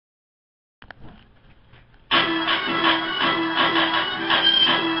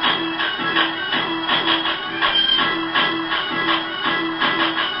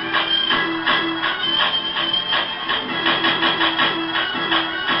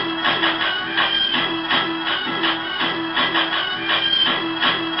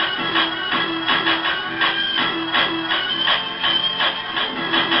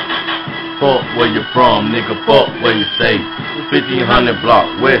where you from, nigga, fuck where you stay. 1500 block,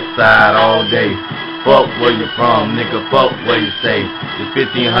 west side all day. Fuck where you from, nigga, fuck where you stay. It's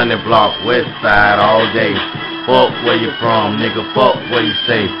 1500 block, west side all day. Fuck where you from, nigga, fuck where you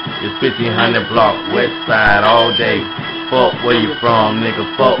stay. It's 1500 block, west side all day. Fuck where you from, nigga,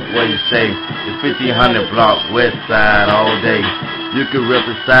 fuck where you stay. It's 1500 block, west side all day. You can rip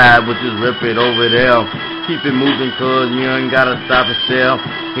it side, but just rip it over there. Keep it moving, cause you ain't gotta stop and sell.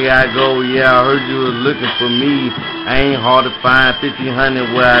 Here I go, yeah, I heard you was looking for me. I ain't hard to find,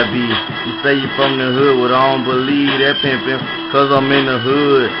 1500 where I be. You say you from the hood, well I don't believe that pimpin', cause I'm in the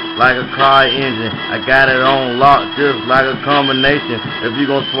hood, like a car engine. I got it on lock, just like a combination. If you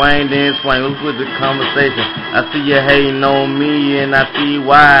gon' swing, then swing, let's with the conversation. I see you hating on me, and I see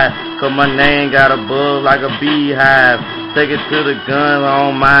why, cause my name got a buzz like a beehive. Take it to the gun, I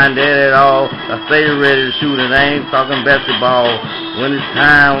don't mind that at all. I stay ready to shoot it, I ain't talking basketball. When it's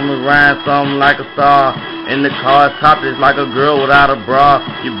time, I'ma ride something like a star. In the car top, it's like a girl without a bra.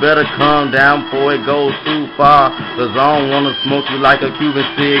 You better calm down before it goes too far, cause I don't wanna smoke you like a Cuban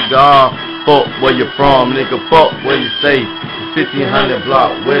cigar. Fuck where you from, nigga, fuck where you stay. 1500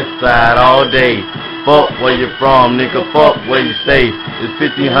 block, west side all day. Fuck where you from, nigga, fuck where you stay. It's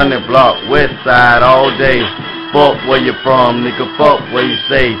 1500 block, west side all day. Fuck where you from, nigga, fuck where you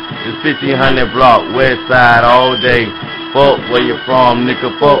stay. It's 1500 block, west side all day. Fuck where you from,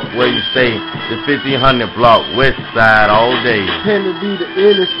 nigga, fuck where you stay. It's 1500 block, west side all day. Penny be the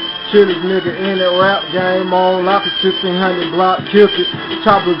illest, chillest nigga in that rap game on lock. 1500 block, killed it.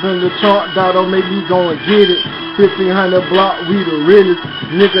 Choppers in the trunk, dog, don't make me go and get it. 1500 block, we the realest.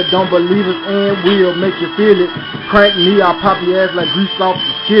 Nigga don't believe us and we'll make you feel it. Crank me, I pop your ass like grease off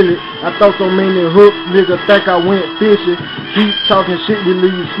the skillet. I throw so many hooks, nigga think I went fishing. Keep talking shit, we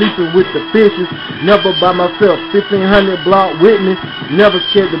leave you sleeping with the fishes. Never by myself, 1500 block with me. Never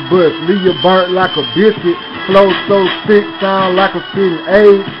scared the bus, leave you burnt like a biscuit. Flow so sick, sound like a sitting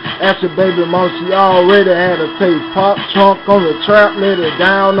AIDS. Ask your baby mom, she already had a taste. Pop trunk on the trap, let it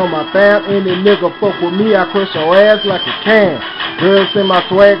down on my fam. Any nigga fuck with me, I crush your ass like a can. Girls in my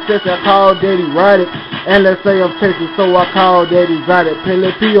swag section, I call daddy ride it. And let's say I'm Texas, so I call daddy ride it. Pelly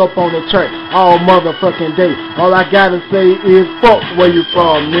P up on the track all motherfucking day. All I gotta say is fuck where you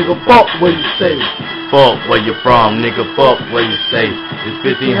from, nigga, fuck where you stay. Fuck where you from, nigga, fuck where you stay. It's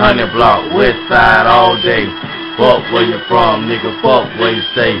 1500 block, west side all day. Fuck where you from, nigga, fuck where you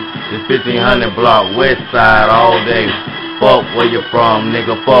stay. It's 1500 block, west side all day. Fuck where you from,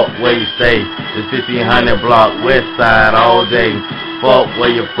 nigga, fuck where you stay. It's 1500 block, west side all day. Fuck where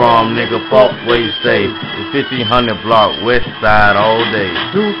you from, nigga, fuck where you stay. It's 1500 block, west side all day.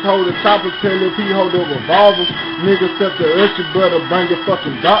 Deuce hold the chopper, Pelly P hold the revolvers. Niggas step the usher, brother, bring your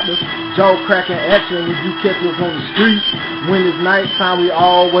fucking doctors. Jaw cracking action when you catch us on the streets. When it's nighttime, we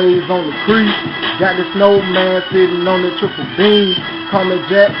always on the creek. Got the snowman sitting on the triple beam. Call me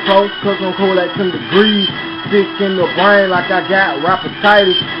Jack Post, cause I'm cold like 10 degrees. Sick in the brain like I got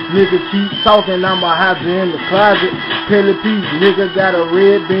rapatitis. Nigga keep talking, I'ma hide you in the closet. Pelly P, nigga got a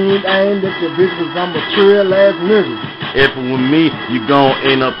red beam aimed at the bitch, cause I'm a trill ass nigga. If it with me, you gon'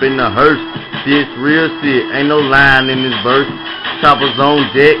 end up in the hearse. This real shit, ain't no line in this verse. Choppers on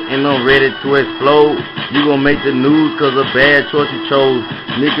deck and I'm ready to explode. You gon' make the news cause a bad choice you chose.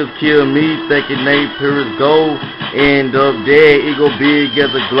 Niggas kill me thinking they pure as gold. End up dead, it go big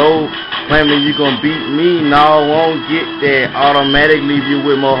as a globe. Claiming you gon' beat me, no, won't get that. Automatic leave you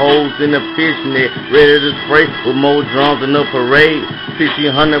with more holes in the fishnet. Ready to spray with more drums in the parade.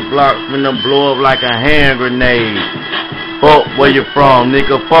 1500 blocks finna blow up like a hand grenade. Fuck where you from,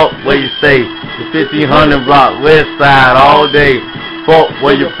 nigga, fuck where you stay. The 1500 block, west side all day. Fuck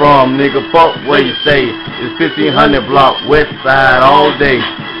where you from, nigga, fuck where you stay. It's 1500 block, west side all day.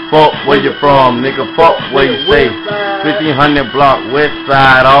 Fuck where you from, nigga, fuck where you stay. 1500 block, west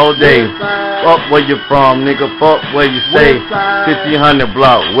side all day. Fuck where you from, nigga, fuck where you stay. 1500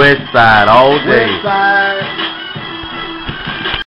 block, west side all day.